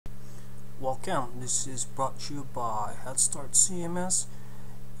Welcome, this is brought to you by Head Start CMS,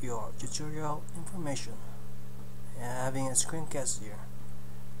 your tutorial information. And having a screencast here,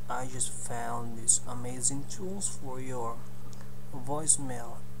 I just found these amazing tools for your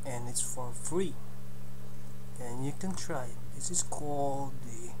voicemail, and it's for free. And you can try it. This is called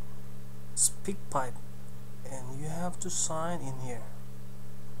the speakpipe, and you have to sign in here.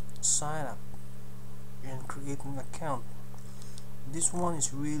 Sign up and create an account. This one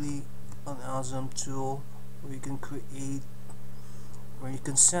is really an awesome tool where you can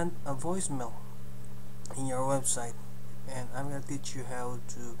send a voicemail in your website, and I'm going to teach you how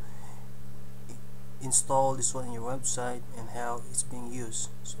to install this one in your website and how it's being used.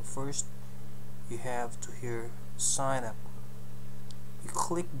 So first you have to here sign up. You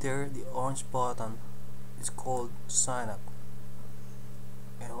click there, the orange button, it's called sign up,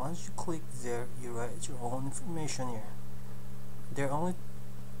 and once you click there, you write your own information here. There are only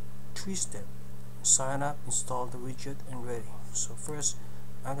 3 steps: sign up, install the widget, and ready. So first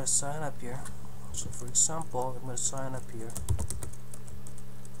I'm gonna sign up here. So for example, I'm gonna sign up here.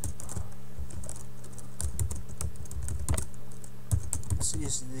 This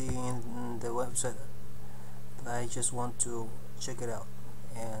is the website that I just want to check it out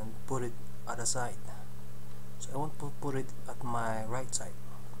and put it at the side. So I want to put it at my right side,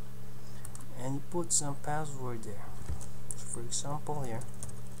 and you put some password there. So for example here,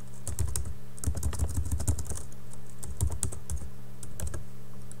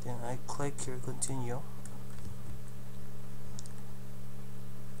 then I click here continue.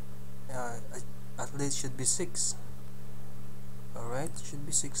 At least should be 6. Alright, should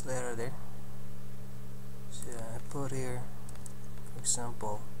be 6 letter there. So I put here, for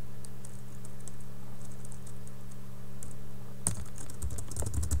example,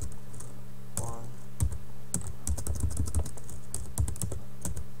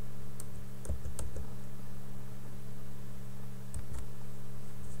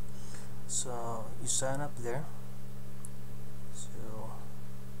 so you sign up there. So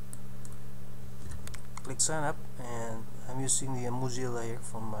click sign up, and I'm using the Mozilla here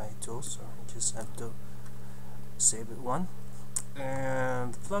from my tools, so I just have to save it one.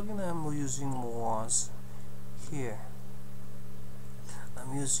 And the plugin I'm using was here.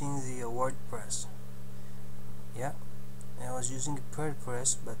 I'm using the WordPress. Yeah, I was using the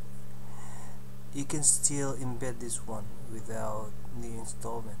WordPress, but you can still embed this one without the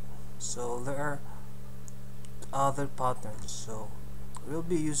installment. So there are other patterns, so we'll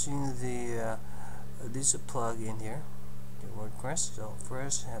be using the this plugin here, the WordPress. So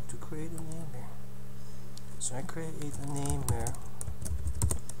first I have to create a name here. So I create a name here.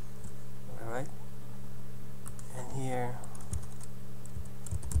 Alright, and here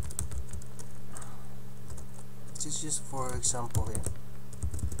this is just for example here.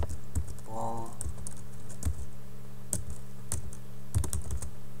 Boom.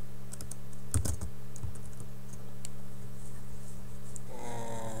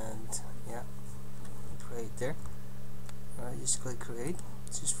 There. Just click create.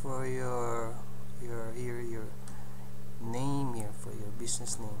 This is for your name here, for your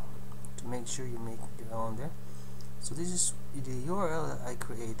business name, to make sure you make your own there. So this is the URL that I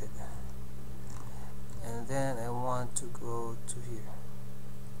created, and then I want to go to here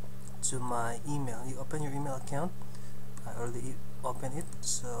to my email. You open your email account. I already opened it,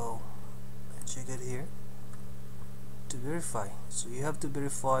 so I check it here to verify. So you have to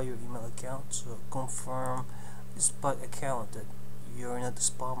verify your email account, so confirm this spot account that you're not a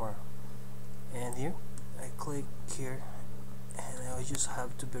spammer. And here I click here, and I just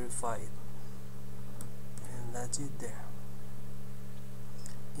have to verify it, and that's it there.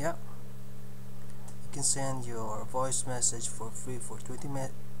 Yeah, you can send your voice message for free for 20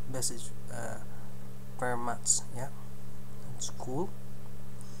 message per month. Yeah, that's cool.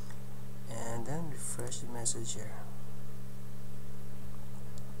 And then refresh the message here,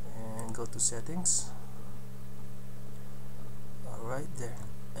 and go to settings. Alright there,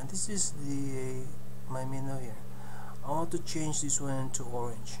 and this is the my menu here. I want to change this one to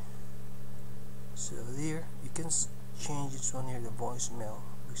orange. So there you can change this one here, the voicemail.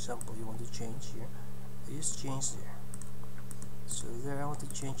 For example, you want to change here, I just change there. So there I want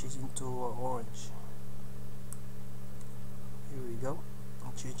to change it into orange. Here we go,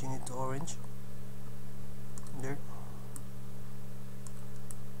 I'm changing it to orange there.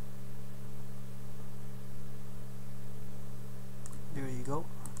 There you go,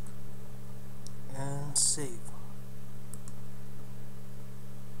 and save.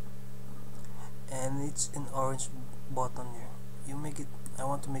 And it's an orange button here. You make it, I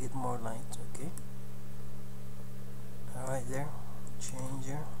want to make it more light. Okay, alright there, change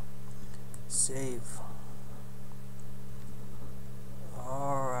here, save.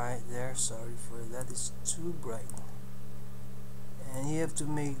 Alright there, sorry for that, it's too bright. And you have to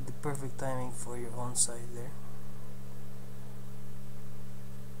make the perfect timing for your own site there.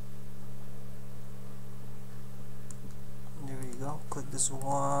 There you go, click this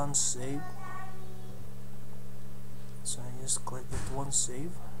one, save. So I just click it one,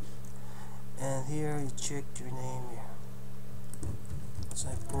 save. And here you check your name here. So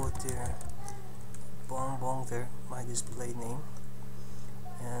I put there bong bong there, my display name,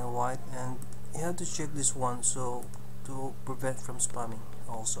 and white, and you have to check this one so to prevent from spamming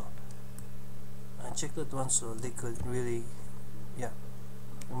also. I checked that one so they could really, yeah,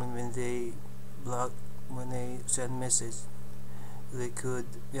 I mean when they blog, when they send message, they could,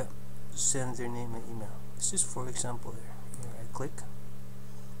 yeah, send their name and email. This is for example there. Here I click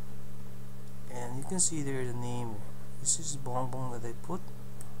and you can see there the name. This is bong bong that I put,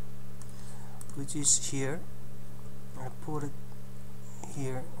 which is here. I put it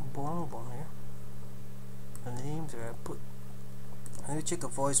here, bong bong here. The name there I put. Let me check a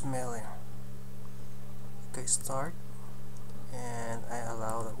voicemail here. Okay, start, and I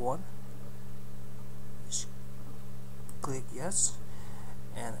allow that one. Just click yes,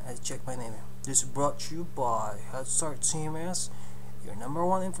 and I check my name here. This is brought to you by Head Start CMS, your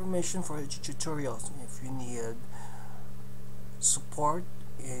 #1 information for tutorials. If you need support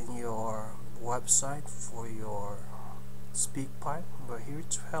in your website for your SpeakPipe, we're here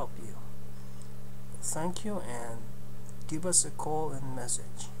to help you. Thank you, and give us a call and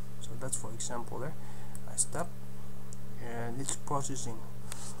message. So that's for example there. I stop and it's processing.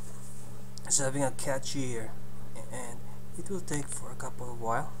 It's having a catchy here, and it will take for a couple of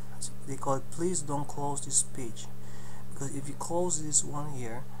while. So they call it please don't close this page, because if you close this one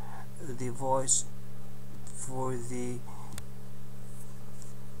here, the voice for the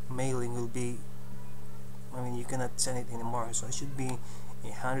mailing will be, I mean, you cannot send it anymore, so it should be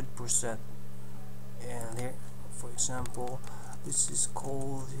 100%. And here, for example, this is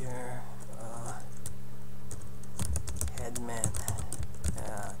called here headman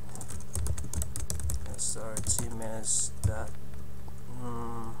CMS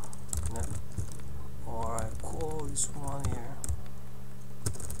net, or I call this one here,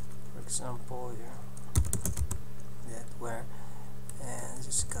 for example here, that where, and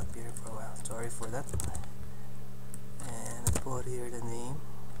just copy here for a while, sorry for that, and I put here the name.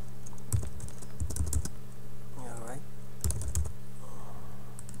 Alright,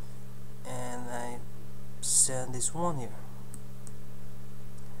 and I send this one here,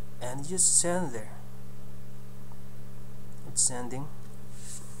 and just send there. It's sending,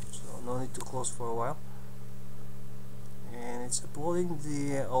 so no need to close for a while, and it's uploading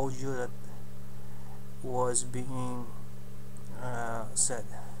the audio that was being said.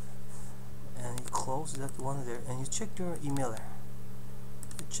 And you close that one there, and you check your email there.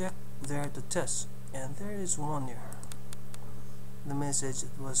 You check there to test, and there is one here, the message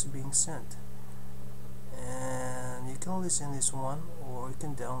that was being sent, and you can listen this one or you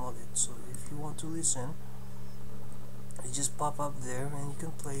can download it. So if you want to listen, it just pop up there and you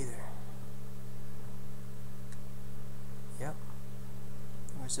can play there. Yep,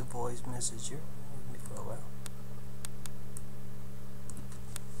 there's a voice message here. Wait me for a while.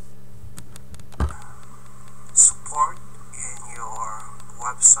 Support in your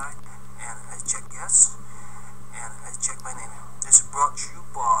website, and I check yes, and I check my name. This is brought to you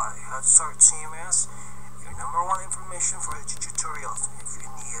by Head Start CMS, your #1 information for tutorials. If you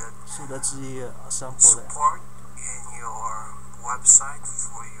need, so that's the sample support there. In your website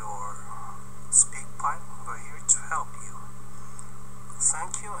for your SpeakPipe, we're here to help you.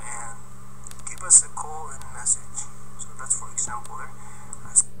 Thank you, and give us a call and message. So that's for example there.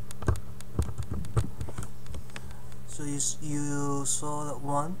 So you saw that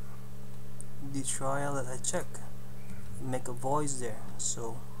one, the trial that I check, make a voice there.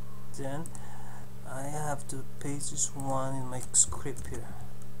 So then I have to paste this one in my script here.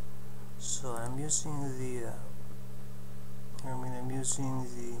 So I'm using the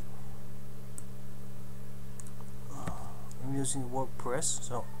I'm using WordPress.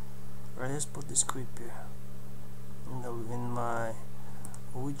 So I just put the script here in my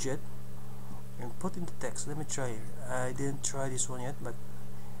widget and put in the text. Let me try here. I didn't try this one yet, but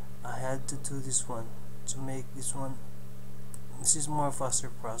I had to do this one to make this one. This is more faster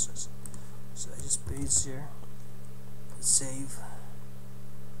process. So I just paste here, save.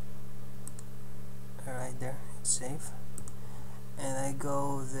 Alright, there, it's save. And I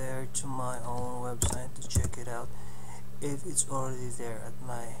go there to my own website to check it out if it's already there at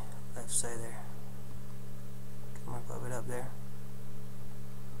my left side there. Come on, pop it up there.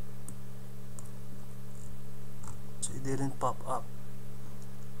 it didn't pop up.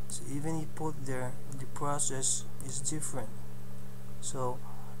 So even you put there, the process is different. So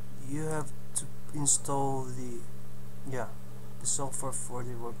you have to install the software for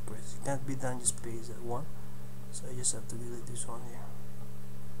the WordPress. It can't be done just based at one. So I just have to delete this one here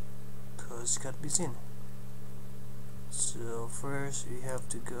because it can't be seen. So first we have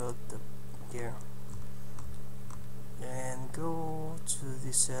to go to here and go to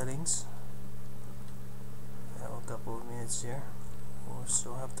the settings. I have a couple of minutes here.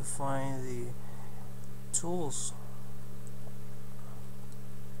 Also have to find the tools.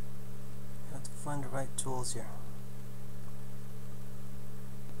 You have to find the right tools here.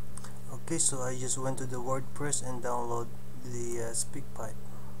 Okay, so I just went to the WordPress and download the speakpipe.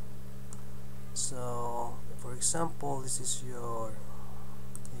 So for example, this is your,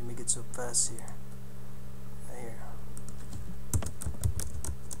 let me make it so fast here. Here.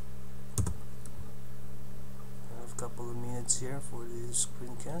 I have a couple of minutes here for the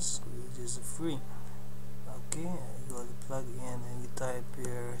screencast, which is free. Okay, you go to plug in and you type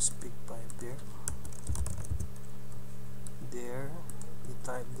here speakpipe there. There, you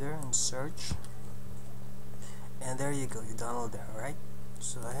type there and search, and there you go, you download that, right?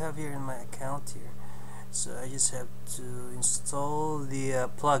 So I have here in my account here, so I just have to install the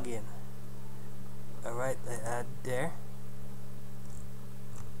plugin. Alright, I add there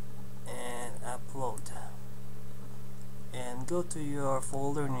and upload, and go to your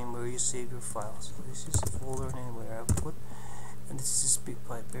folder name where you save your files. So this is the folder name where I put, and this is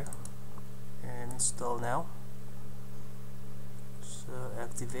speakpipe here, and install now. So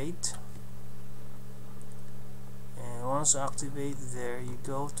activate, and once activate there, you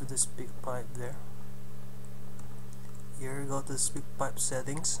go to the speakpipe there. Here you go to the speakpipe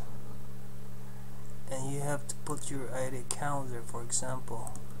settings, and you have to put your ID account there, for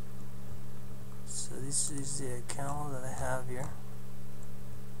example. So this is the account that I have here.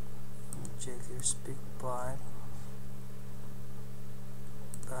 Let me check your speakpipe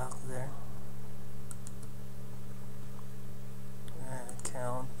back there.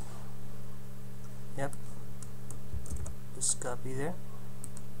 Account. Yep. Just copy there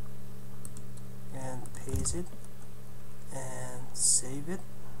and paste it and save it.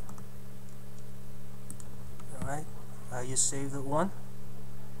 Alright, I just saved it one.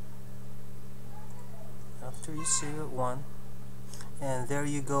 After you save it one, and there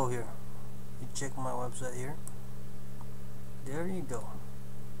you go here. You check my website here. There you go.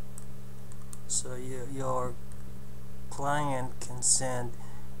 So your client can send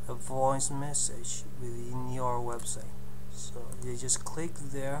a voice message within your website. So you just click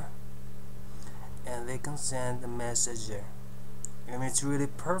there and they can send a message there, and it's really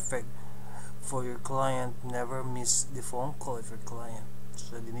perfect for your client. Never miss the phone call of your client,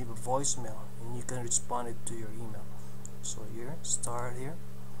 so they need a voicemail and you can respond it to your email. So here, start here,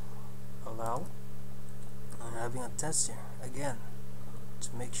 allow. I'm having a test here again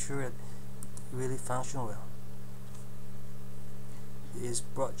to make sure that it really function well. It is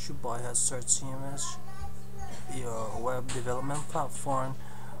brought to you by Search CMS, your web development platform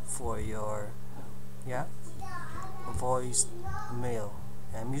for your voice mail.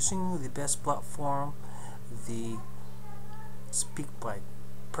 I'm using the best platform, the speakpipe,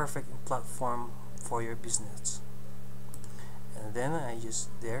 perfect platform for your business. And then I just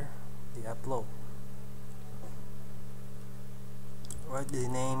the upload. Write the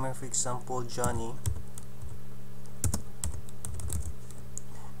name, for example, Johnny,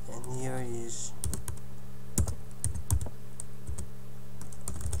 and here is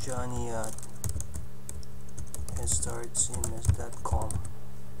Johnny at startcms.com,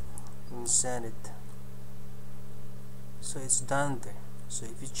 and send it. So it's done there. So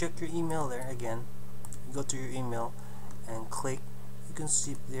if you check your email there again, you go to your email and click, you can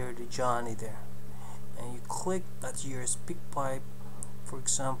see there the Johnny there, and you click at your speakpipe. For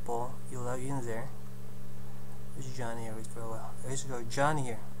example, you log in there. There's Johnny here. Wait for a while. There's go Johnny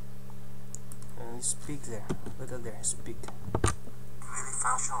here, and you speak there. Look at there, speak. Really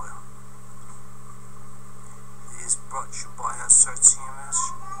function well. It is brought to you by Search CMS,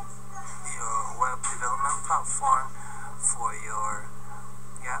 your web development platform for your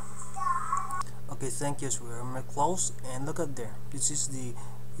Okay, thank you. So we're close, and look at there. This is the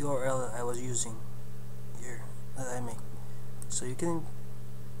URL I was using here that I make. So you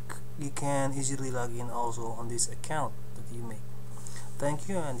can easily log in also on this account that you make. Thank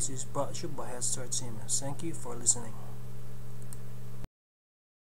you, and this is brought to you by Search CMS. Thank you for listening.